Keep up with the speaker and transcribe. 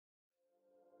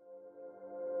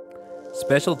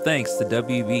Special thanks to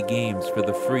WB Games for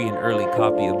the free and early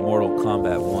copy of Mortal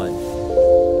Kombat 1.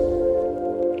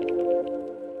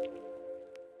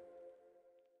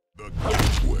 The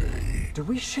gateway. Do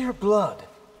we share blood?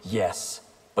 Yes,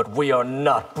 but we are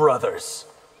not brothers.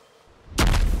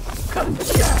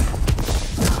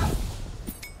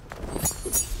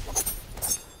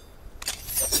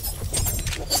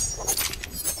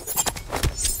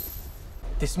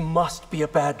 This must be a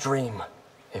bad dream.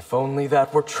 If only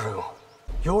that were true.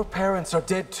 Your parents are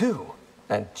dead too,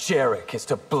 and Jarek is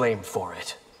to blame for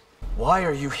it. Why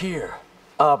are you here?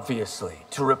 Obviously,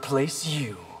 to replace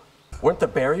you. Weren't the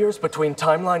barriers between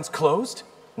timelines closed?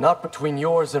 Not between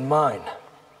yours and mine.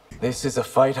 This is a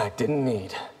fight I didn't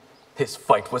need. This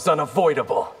fight was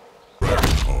unavoidable.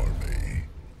 Army.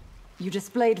 You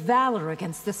displayed valor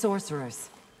against the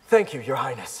sorcerers. Thank you, Your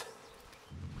Highness.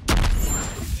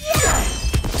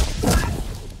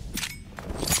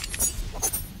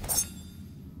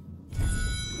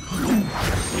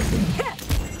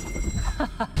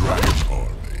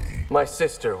 My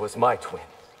sister was my twin.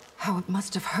 How it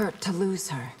must have hurt to lose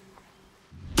her.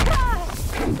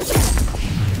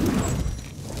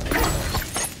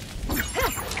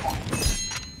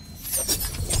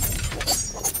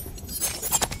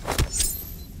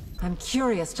 I'm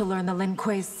curious to learn the Lin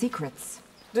Kuei's secrets.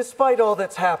 Despite all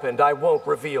that's happened, I won't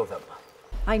reveal them.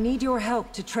 I need your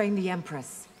help to train the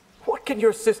Empress. What can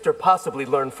your sister possibly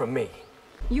learn from me?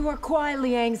 You are Kuai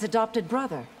Liang's adopted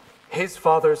brother. His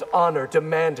father's honor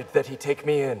demanded that he take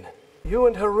me in. You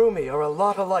and Harumi are a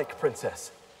lot alike,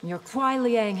 Princess. Your Kuai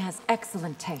Liang has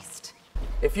excellent taste.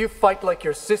 If you fight like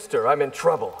your sister, I'm in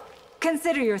trouble.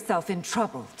 Consider yourself in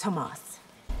trouble, Tomas.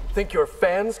 Think your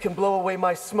fans can blow away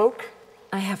my smoke?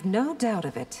 I have no doubt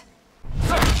of it.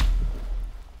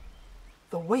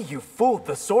 The way you fooled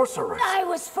the sorcerers. I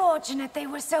was fortunate they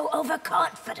were so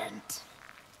overconfident.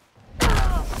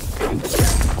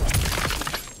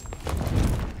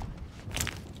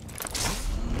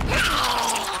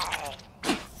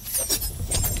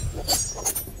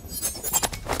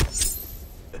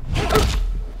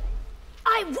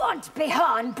 I want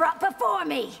Bihan brought before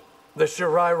me. The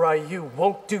Shirai Ryu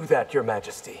won't do that, Your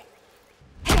Majesty.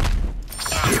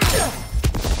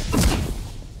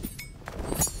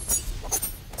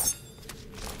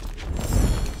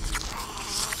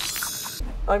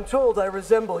 I'm told I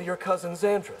resemble your cousin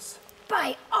Xandris.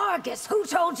 By Argus, who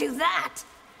told you that?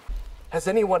 Has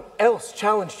anyone else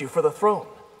challenged you for the throne?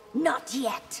 Not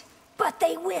yet, but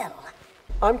they will.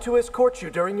 I'm to escort you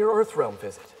during your Earthrealm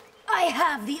visit. I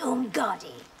have the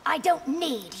Umgadi. I don't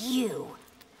need you.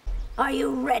 Are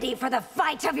you ready for the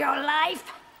fight of your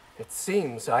life? It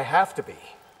seems I have to be.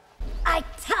 I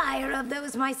tire of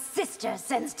those my sister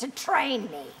sends to train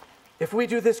me. If we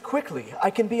do this quickly,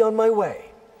 I can be on my way.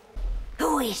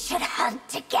 We should hunt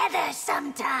together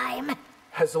sometime.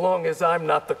 As long as I'm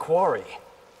not the quarry.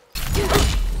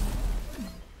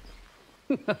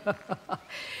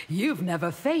 You've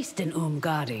never faced an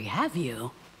Umgadi, have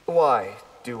you? Why?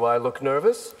 Do I look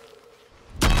nervous?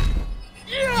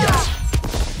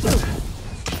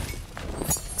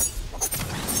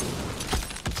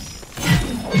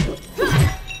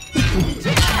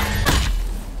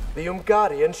 The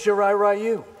Umgadi and Shirai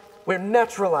Ryu. We're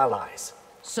natural allies.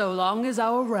 So long as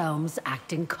our realms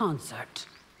act in concert.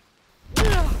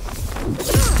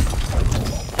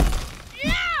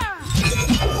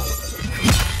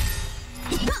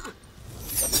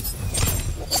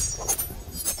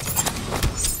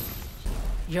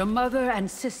 Your mother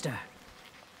and sister,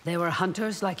 they were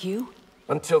hunters like you?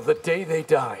 Until the day they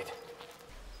died.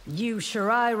 You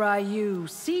Shirai Ryu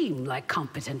seem like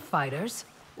competent fighters.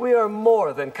 We are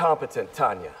more than competent,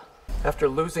 Tanya. After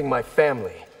losing my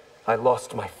family, I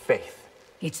lost my faith.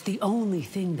 It's the only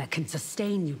thing that can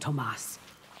sustain you, Tomas.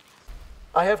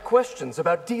 I have questions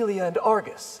about Delia and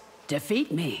Argus.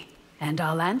 Defeat me, and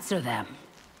I'll answer them.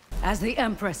 As the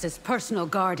Empress's personal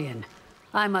guardian,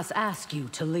 I must ask you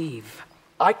to leave.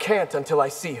 I can't until I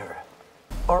see her.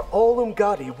 Are all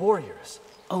Umgadi warriors?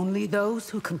 Only those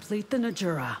who complete the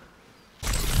Najura.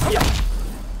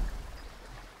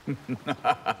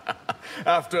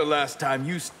 After last time,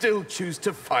 you still choose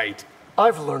to fight.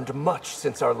 I've learned much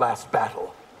since our last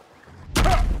battle.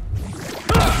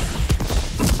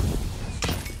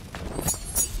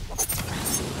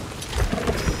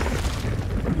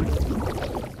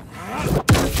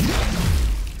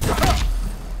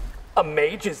 A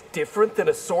mage is different than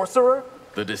a sorcerer?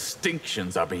 The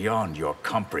distinctions are beyond your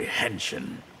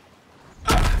comprehension.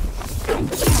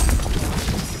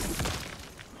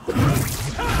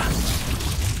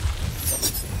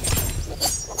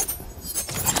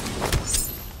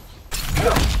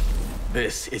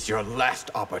 This is your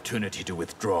last opportunity to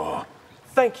withdraw.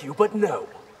 Thank you, but no.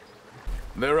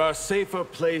 There are safer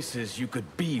places you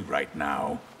could be right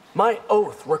now. My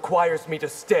oath requires me to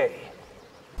stay.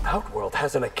 Outworld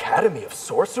has an academy of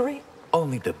sorcery?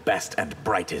 Only the best and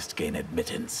brightest gain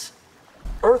admittance.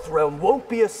 Earthrealm won't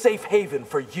be a safe haven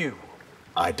for you.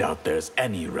 I doubt there's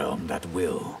any realm that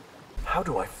will. How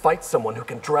do I fight someone who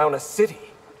can drown a city?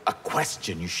 A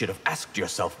question you should have asked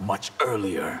yourself much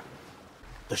earlier.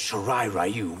 The Shirai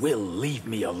Ryu will leave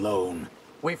me alone.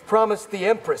 We've promised the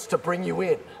Empress to bring you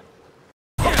in.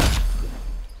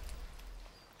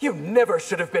 You never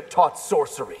should have been taught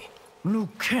sorcery. Liu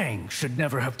Kang should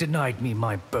never have denied me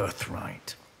my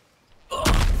birthright.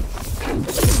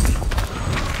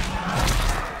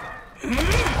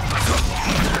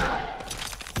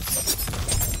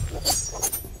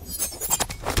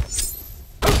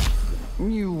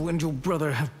 You and your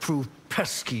brother have proved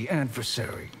pesky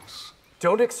adversaries.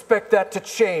 Don't expect that to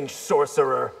change,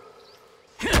 sorcerer.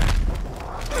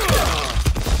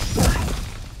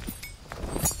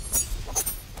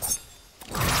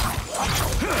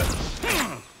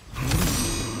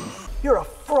 You're a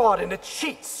fraud and a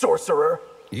cheat, sorcerer.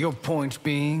 Your point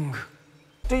being?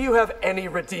 Do you have any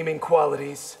redeeming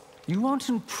qualities? You aren't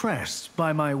impressed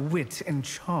by my wit and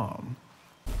charm?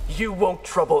 You won't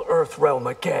trouble Earthrealm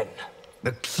again.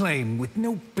 A claim with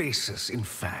no basis, in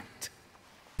fact.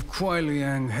 Kuai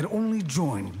Liang had only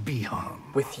joined Bihan.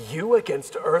 With you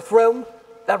against Earthrealm?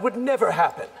 That would never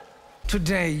happen.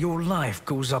 Today, your life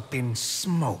goes up in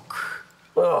smoke.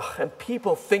 Ugh, and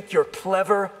people think you're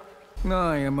clever?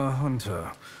 I am a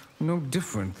hunter, no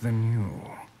different than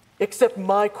you. Except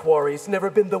my quarry's never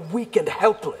been the weak and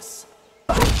helpless.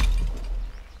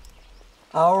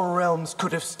 Our realms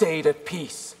could have stayed at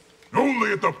peace.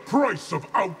 Only at the price of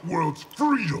Outworld's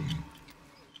freedom.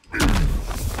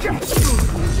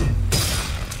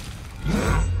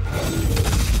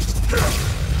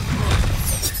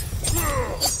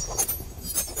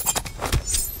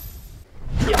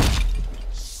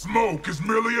 Smoke is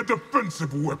merely a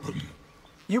defensive weapon.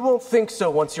 You won't think so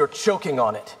once you're choking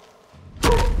on it.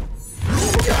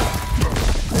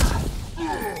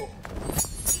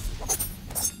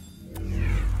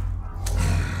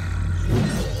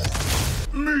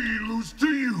 Me lose to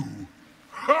you.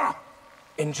 Ha!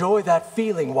 Enjoy that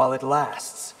feeling while it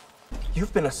lasts.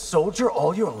 You've been a soldier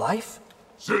all your life?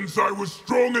 Since I was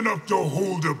strong enough to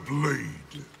hold a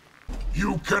blade.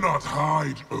 You cannot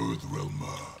hide,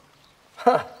 Earthrealmer.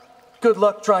 Huh. Good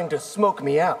luck trying to smoke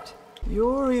me out.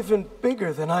 You're even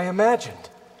bigger than I imagined.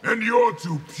 And you're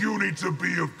too puny to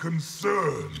be of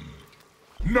concern.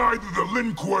 Neither the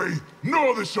Lin Kuei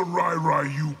nor the Shirai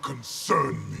Ryu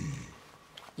concern me.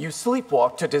 You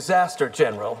sleepwalked to disaster,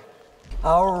 General.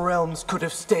 Our realms could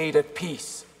have stayed at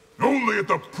peace. Only at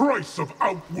the price of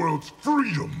Outworld's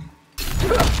freedom.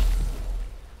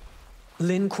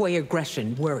 Lin Kuei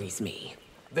aggression worries me.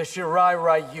 The Shirai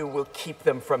Ryu will keep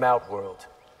them from Outworld.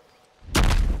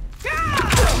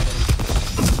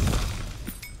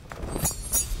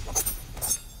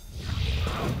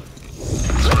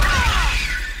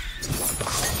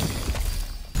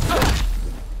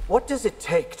 What does it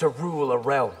take to rule a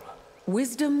realm?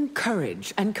 Wisdom,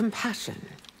 courage, and compassion.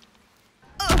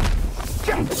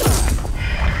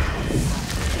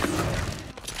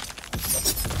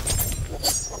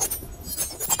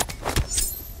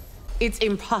 It's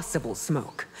impossible,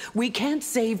 Smoke. We can't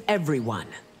save everyone.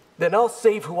 Then I'll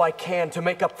save who I can to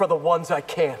make up for the ones I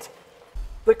can't.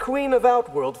 The Queen of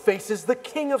Outworld faces the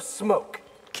King of Smoke.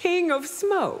 King of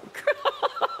Smoke?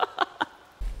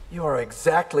 You are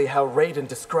exactly how Raiden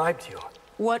described you.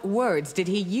 What words did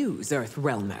he use,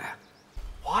 Earthrealmer?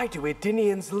 Why do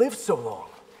Edenians live so long?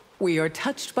 We are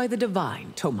touched by the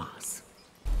divine, Tomas.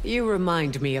 You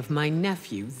remind me of my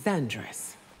nephew,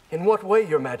 Xandris. In what way,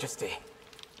 Your Majesty?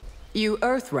 You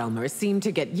Earthrealmers seem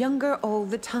to get younger all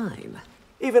the time.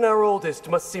 Even our oldest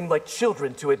must seem like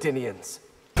children to Edenians.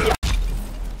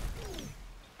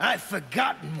 I've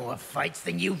forgotten more fights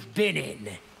than you've been in.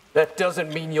 That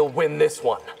doesn't mean you'll win this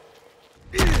one.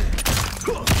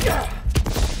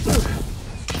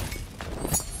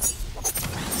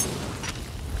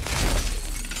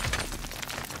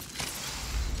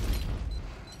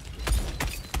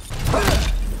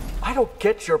 I don't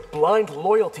get your blind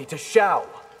loyalty to Shao.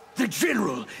 The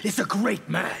General is a great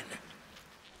man.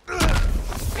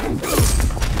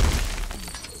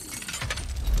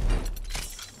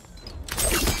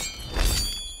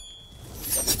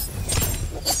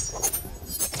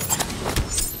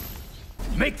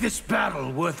 Make this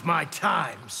battle worth my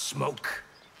time, Smoke.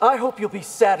 I hope you'll be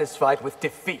satisfied with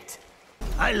defeat.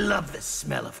 I love the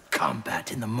smell of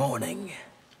combat in the morning.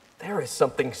 There is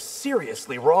something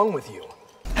seriously wrong with you.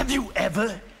 Have you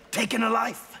ever taken a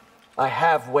life? I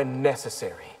have when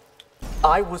necessary.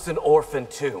 I was an orphan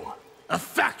too. A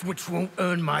fact which won't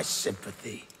earn my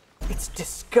sympathy. It's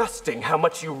disgusting how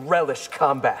much you relish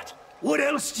combat. What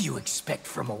else do you expect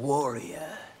from a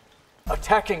warrior?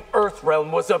 Attacking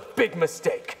Earthrealm was a big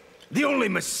mistake. The only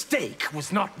mistake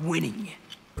was not winning.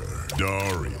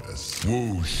 Darius,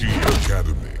 Wu Shi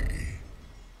Academy.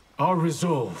 Our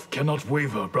resolve cannot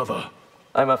waver, brother.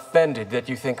 I'm offended that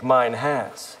you think mine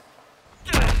has.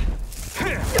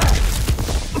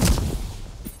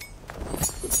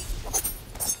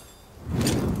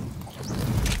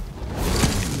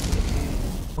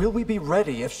 Will we be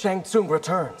ready if Shang Tsung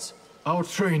returns? Our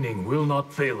training will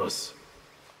not fail us.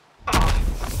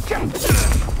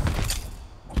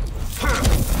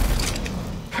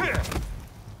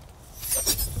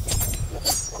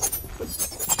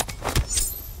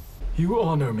 You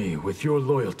honor me with your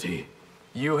loyalty.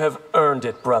 You have earned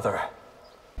it, brother.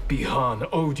 Bihan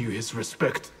owed you his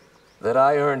respect. That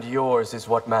I earned yours is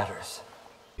what matters.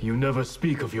 You never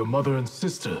speak of your mother and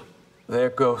sister. Their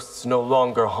ghosts no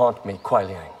longer haunt me, Kuai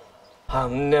Liang. I'll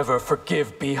never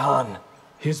forgive Bihan.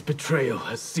 His betrayal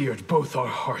has seared both our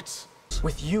hearts.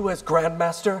 With you as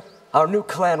Grandmaster, our new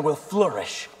clan will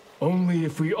flourish. Only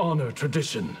if we honor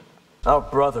tradition. Our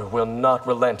brother will not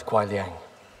relent, Kuai Liang.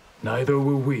 Neither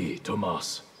will we,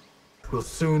 Tomas. We'll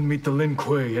soon meet the Lin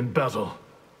Kuei in battle.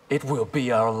 It will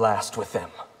be our last with them.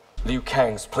 Liu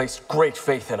Kang's placed great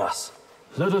faith in us.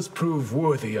 Let us prove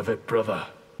worthy of it, brother.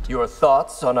 Your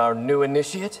thoughts on our new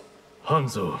initiate?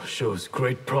 Hanzo shows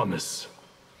great promise.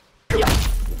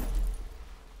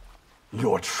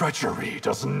 Your treachery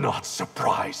does not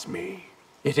surprise me.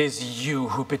 It is you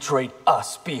who betrayed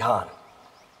us, Bihan.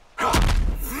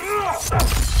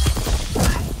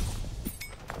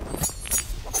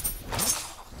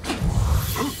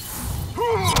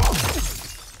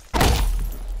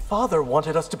 Father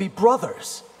wanted us to be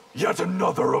brothers. Yet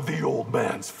another of the old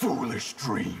man's foolish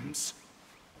dreams.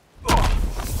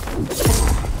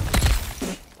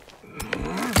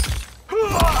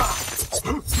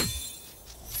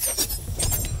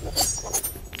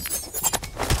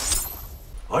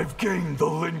 I've gained the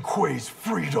Lin Kuei's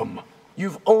freedom.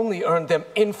 You've only earned them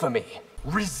infamy.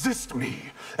 Resist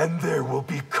me, and there will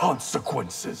be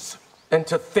consequences. And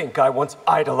to think I once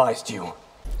idolized you.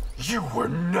 You were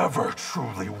never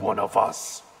truly one of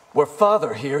us. Were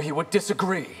Father here, he would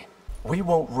disagree. We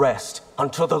won't rest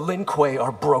until the Lin Kuei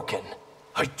are broken.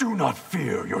 I do not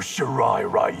fear your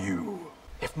Shirai Ryu.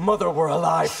 If Mother were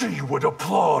alive... She would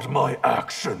applaud my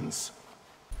actions.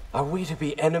 Are we to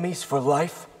be enemies for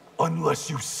life? Unless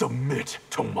you submit,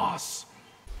 Tomas.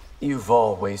 You've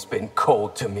always been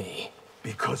cold to me.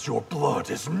 Because your blood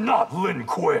is not Lin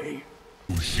Kuei.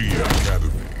 Shi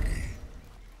Academy.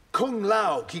 Kung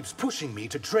Lao keeps pushing me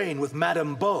to train with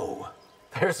Madame Bo.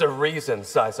 There's a reason,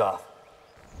 Saizoth.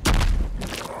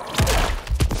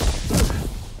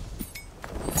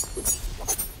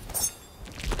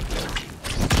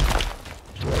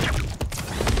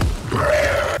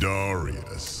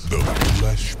 Darius, the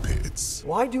flesh pits.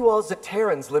 Why do all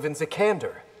Zaterans live in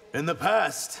Zikander? In the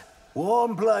past,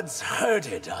 warm bloods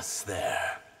herded us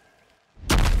there.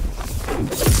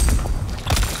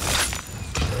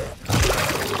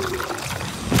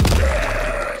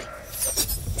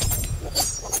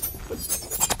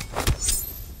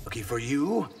 Lucky for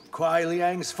you, Kuai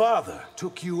Liang's father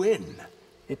took you in.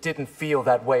 It didn't feel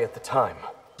that way at the time.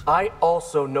 I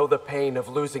also know the pain of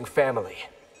losing family.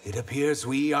 It appears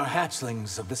we are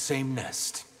hatchlings of the same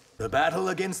nest. The battle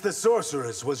against the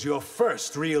sorcerers was your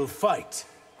first real fight.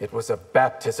 It was a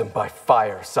baptism by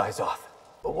fire, Saizoth.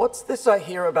 What's this I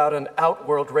hear about an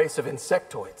outworld race of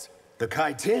insectoids? The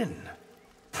Kaitin.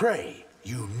 Pray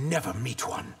you never meet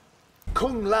one.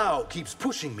 Kung Lao keeps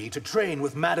pushing me to train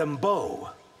with Madame Bo.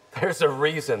 There's a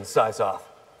reason, Saizoth.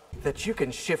 That you can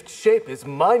shift shape is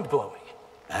mind-blowing.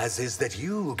 As is that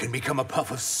you can become a puff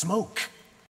of smoke.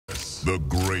 The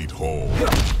Great Hall.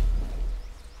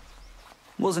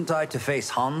 Wasn't I to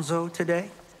face Hanzo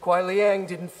today? Kuai Liang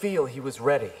didn't feel he was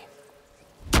ready.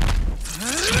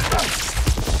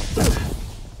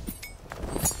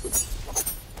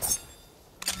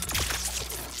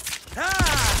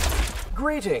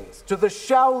 Greetings to the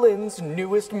Shaolin's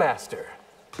newest master.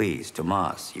 Please,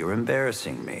 Tomas, you're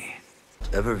embarrassing me.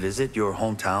 Ever visit your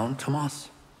hometown, Tomas?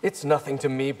 It's nothing to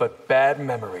me but bad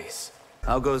memories.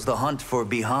 How goes the hunt for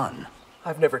Bihan?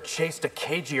 I've never chased a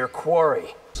cagier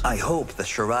quarry. I hope the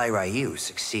Shirai Ryu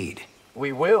succeed.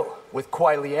 We will, with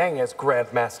Kuai Liang as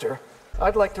Grandmaster.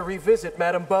 I'd like to revisit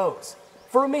Madame Bo's.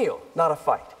 For a meal, not a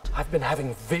fight. I've been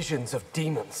having visions of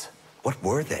demons. What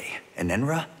were they? An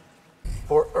Enra?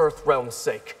 For Earthrealm's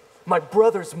sake, my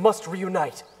brothers must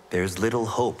reunite. There's little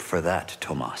hope for that,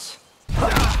 Tomas.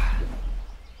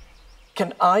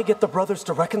 Can I get the brothers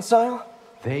to reconcile?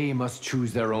 They must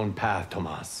choose their own path,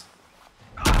 Tomas.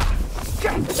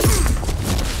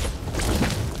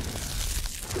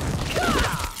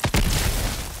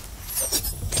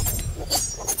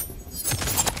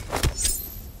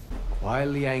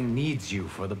 Kuai Liang needs you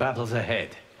for the battles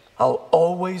ahead. I'll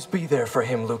always be there for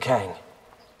him, Liu Kang.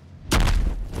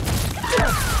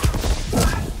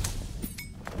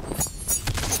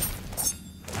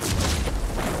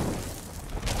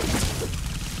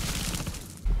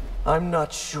 I'm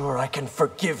not sure I can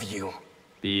forgive you.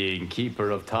 Being Keeper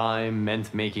of Time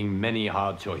meant making many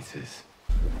hard choices.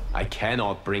 I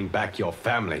cannot bring back your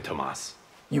family, Tomas.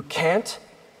 You can't,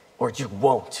 or you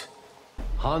won't.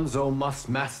 Hanzo must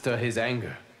master his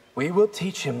anger. We will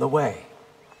teach him the way.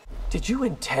 Did you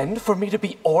intend for me to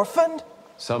be orphaned?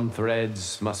 Some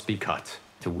threads must be cut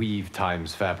to weave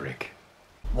time's fabric.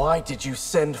 Why did you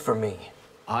send for me?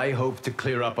 I hope to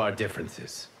clear up our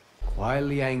differences. Kuai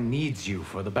Liang needs you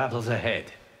for the battles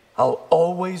ahead. I'll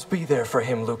always be there for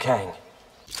him, Liu Kang.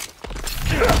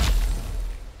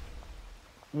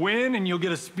 Win and you'll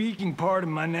get a speaking part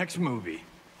in my next movie.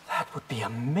 That would be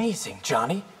amazing,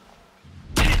 Johnny.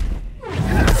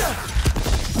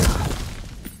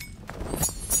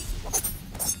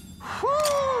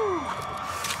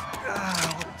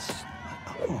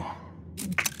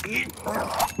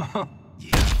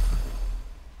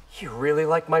 You really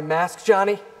like my mask,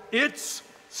 Johnny? It's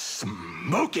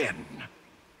smoking.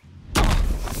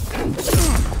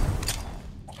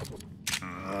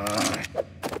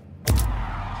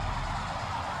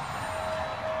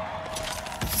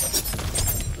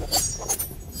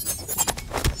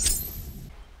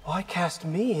 Why cast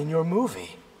me in your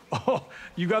movie? Oh,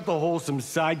 you got the wholesome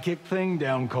sidekick thing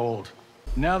down cold.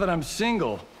 Now that I'm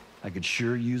single, I could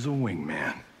sure use a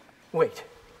wingman. Wait,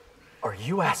 are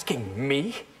you asking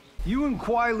me? You and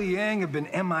Kuai Liang have been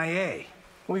MIA.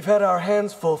 We've had our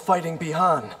hands full fighting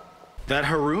Bihan. That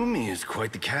Harumi is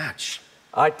quite the catch.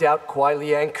 I doubt Kuai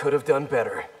Liang could have done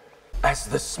better. As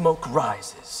the smoke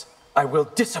rises, I will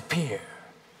disappear.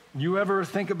 You ever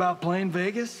think about playing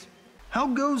Vegas? How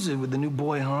goes it with the new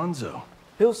boy Hanzo?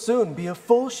 He'll soon be a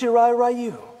full Shirai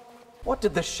Ryu. What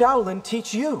did the Shaolin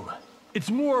teach you?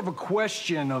 It's more of a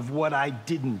question of what I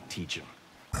didn't teach him.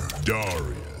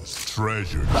 Daria's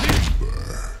treasure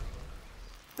chamber.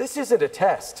 This isn't a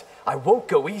test. I won't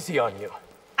go easy on you.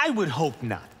 I would hope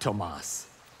not, Tomas.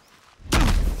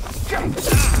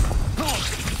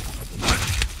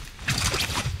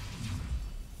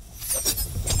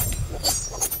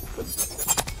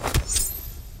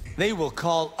 They will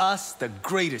call us the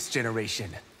greatest generation.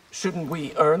 Shouldn't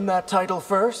we earn that title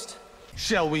first?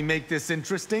 Shall we make this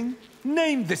interesting?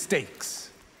 Name the stakes.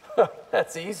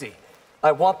 That's easy.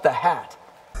 I want the hat.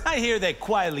 I hear that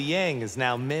Kuai Liang is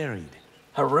now married.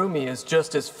 Harumi is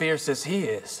just as fierce as he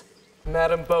is.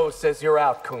 Madame Bo says you're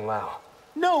out, Kung Lao.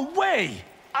 No way!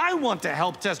 I want to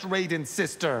help test Raiden's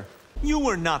sister. You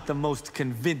were not the most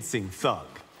convincing thug.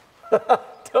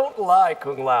 Don't lie,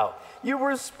 Kung Lao. You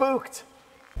were spooked.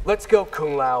 Let's go,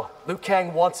 Kung Lao. Liu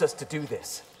Kang wants us to do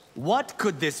this. What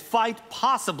could this fight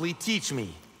possibly teach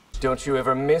me? Don't you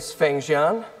ever miss Feng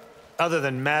Jian? Other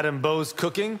than Madame Bo's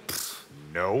cooking? Pfft,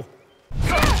 no.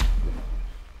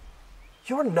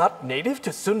 You're not native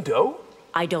to Sundo?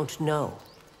 I don't know.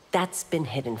 That's been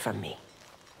hidden from me.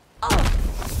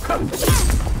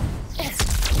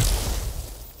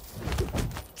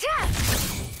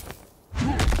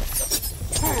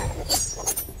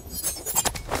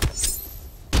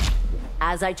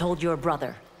 As I told your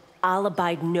brother, I'll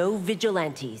abide no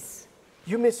vigilantes.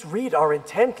 You misread our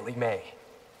intent, Li Mei.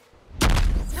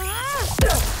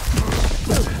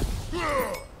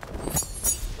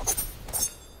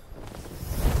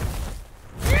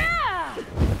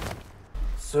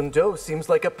 Sundo seems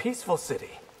like a peaceful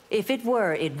city. If it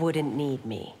were, it wouldn't need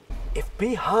me. If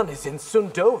Bihan is in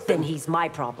Sundo, then he's my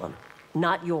problem,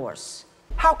 not yours.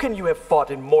 How can you have fought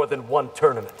in more than one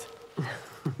tournament?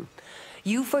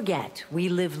 You forget we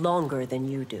live longer than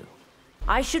you do.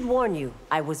 I should warn you,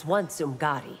 I was once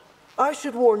Umgadi. I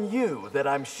should warn you that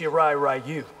I'm Shirai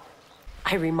Ryu.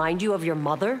 I remind you of your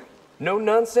mother? No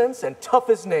nonsense and tough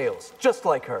as nails, just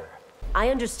like her. I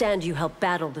understand you helped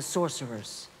battle the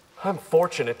sorcerers. I'm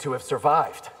fortunate to have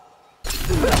survived.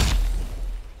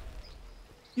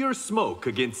 Your smoke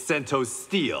against Sento's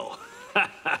steel.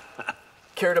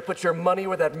 Care to put your money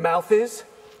where that mouth is?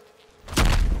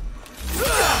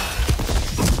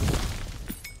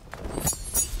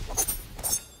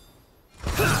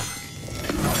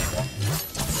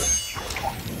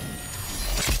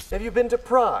 Have Have you been to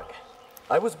Prague?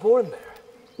 I was born there.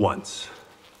 Once.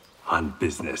 On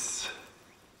business.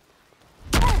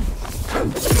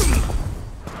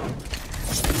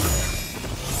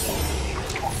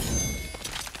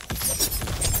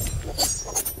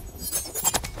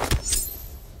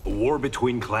 A war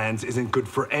between clans isn't good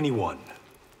for anyone.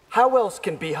 How else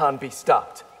can Bihan be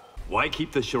stopped? Why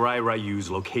keep the Shirai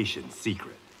Ryu's location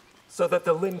secret? So that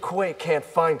the Lin Kuei can't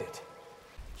find it.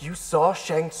 You saw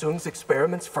Shang Tsung's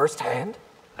experiments firsthand?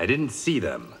 I didn't see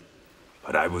them,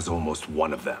 but I was almost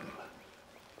one of them.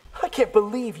 I can't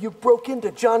believe you broke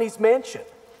into Johnny's mansion.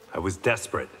 I was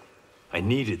desperate. I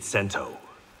needed Sento.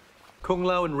 Kung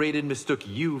Lao and Raiden mistook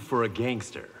you for a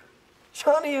gangster.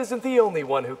 Johnny isn't the only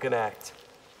one who can act.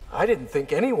 I didn't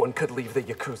think anyone could leave the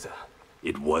Yakuza.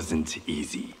 It wasn't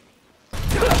easy.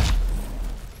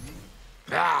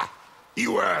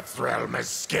 You Earthrealmers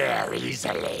scare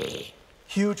easily.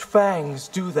 Huge fangs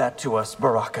do that to us,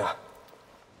 Baraka.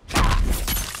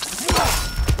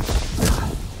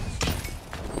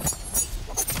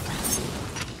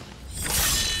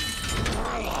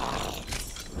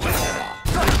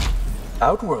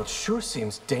 Outworld sure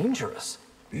seems dangerous.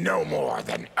 No more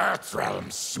than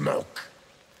Earthrealm smoke.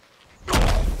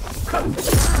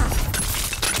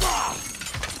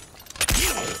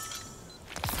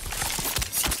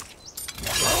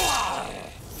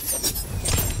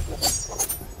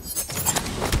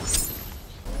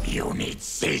 You need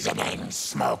seasoning,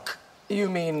 Smoke. You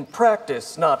mean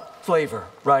practice, not flavor,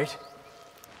 right?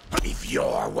 If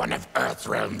you're one of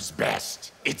Earthrealm's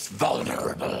best, it's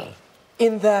vulnerable.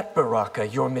 In that, Baraka,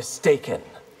 you're mistaken.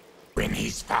 When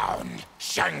he's found,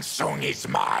 Shang Tsung is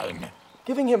mine.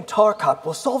 Giving him Tarkat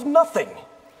will solve nothing.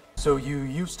 So you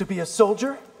used to be a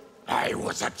soldier? I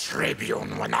was a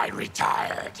tribune when I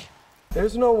retired.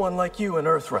 There's no one like you in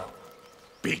Earthrealm.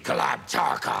 Be glad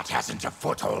Tarkat hasn't a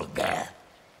foothold there.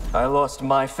 I lost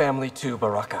my family too,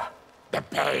 Baraka. The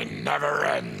pain never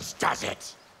ends, does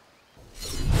it?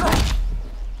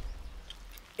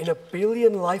 In a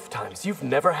billion lifetimes, you've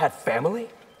never had family?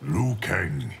 Liu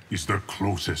Kang is the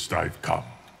closest I've come.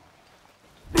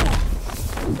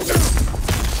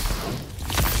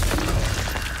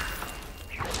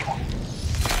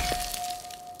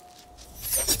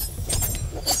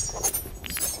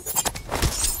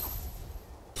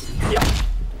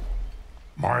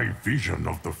 My vision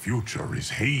of the future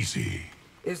is hazy.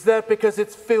 Is that because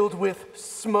it's filled with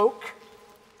smoke?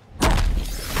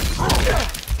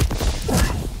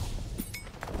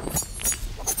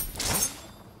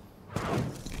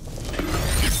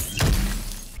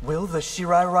 Will the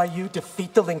Shirai Ryu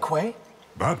defeat the Lin Kuei?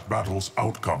 That battle's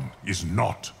outcome is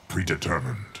not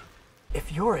predetermined.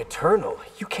 If you're eternal,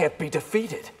 you can't be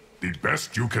defeated. The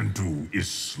best you can do is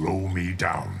slow me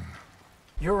down.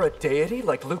 You're a deity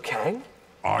like Liu Kang?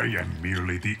 I am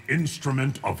merely the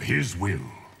instrument of his will.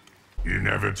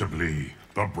 Inevitably,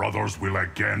 the brothers will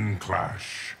again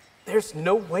clash. There's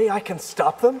no way I can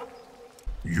stop them?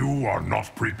 You are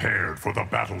not prepared for the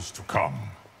battles to come.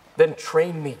 Then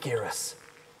train me, Geras.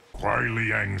 Kuai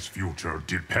Liang's future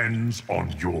depends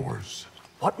on yours.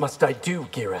 What must I do,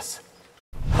 Geras?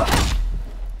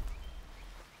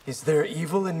 Is there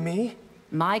evil in me?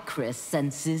 My Chris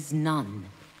senses none.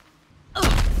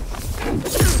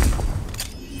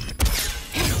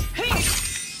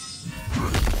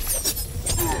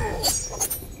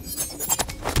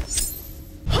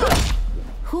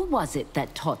 Who was it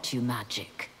that taught you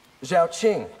magic? Zhao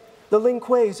Qing, the Lin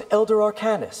Kuei's elder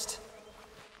arcanist.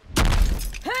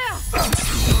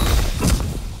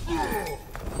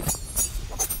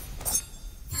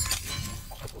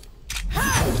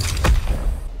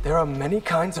 There are many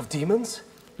kinds of demons?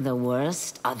 The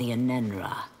worst are the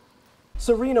Anenra.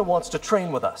 Serena wants to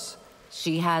train with us.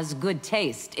 She has good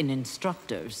taste in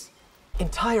instructors.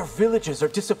 Entire villages are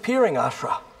disappearing,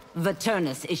 Ashra.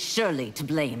 Veternus is surely to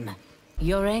blame.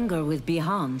 Your anger with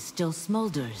Bihan still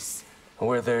smolders.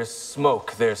 Where there's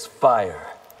smoke, there's fire.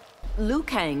 Liu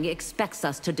Kang expects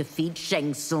us to defeat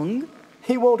Shang Tsung?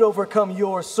 He won't overcome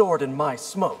your sword and my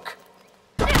smoke.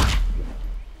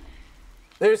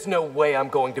 There's no way I'm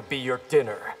going to be your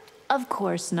dinner. Of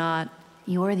course not.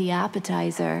 You're the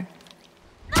appetizer.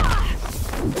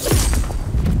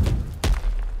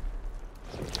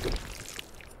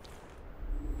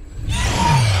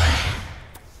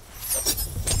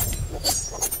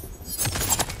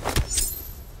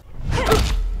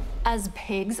 As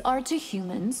pigs are to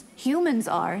humans, humans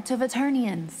are to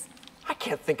Veternians. I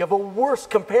can't think of a worse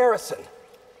comparison.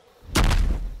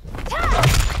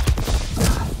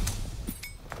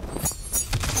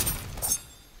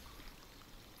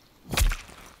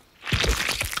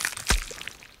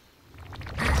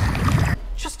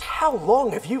 Just how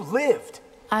long have you lived?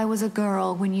 I was a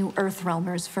girl when you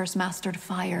Earthrealmers first mastered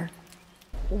fire.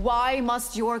 Why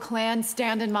must your clan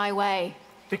stand in my way?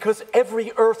 Because every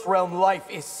Earthrealm life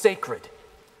is sacred.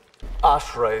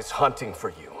 Ashra is hunting for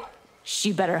you.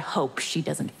 She better hope she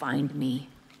doesn't find me.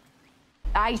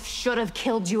 I should have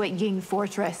killed you at Ying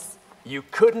Fortress. You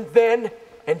couldn't then,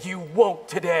 and you won't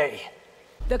today.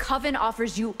 The Coven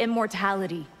offers you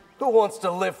immortality. Who wants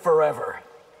to live forever?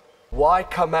 Why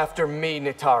come after me,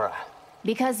 Nitara?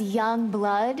 Because young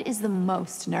blood is the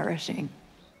most nourishing.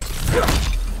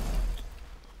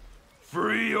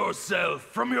 Free yourself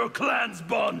from your clan's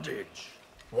bondage.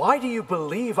 Why do you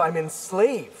believe I'm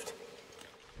enslaved?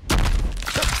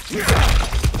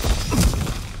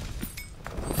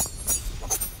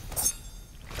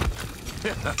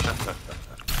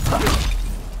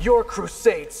 Your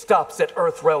crusade stops at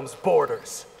Earthrealm's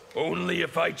borders. Only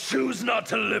if I choose not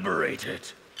to liberate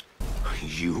it.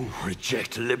 You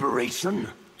reject liberation?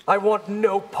 I want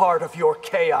no part of your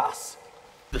chaos.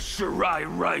 The Shirai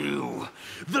Ryu,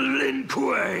 the Lin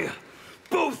Kuei,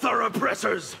 both are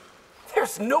oppressors.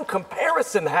 There's no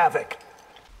comparison, Havoc.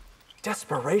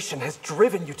 Desperation has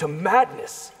driven you to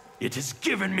madness. It has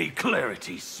given me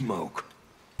clarity, Smoke.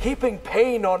 Heaping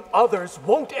pain on others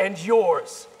won't end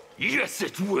yours. Yes,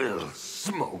 it will,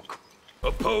 Smoke.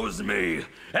 Oppose me,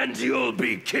 and you'll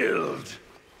be killed.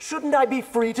 Shouldn't I be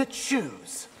free to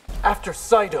choose? After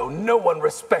Saito, no one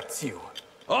respects you.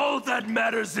 All that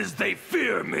matters is they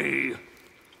fear me.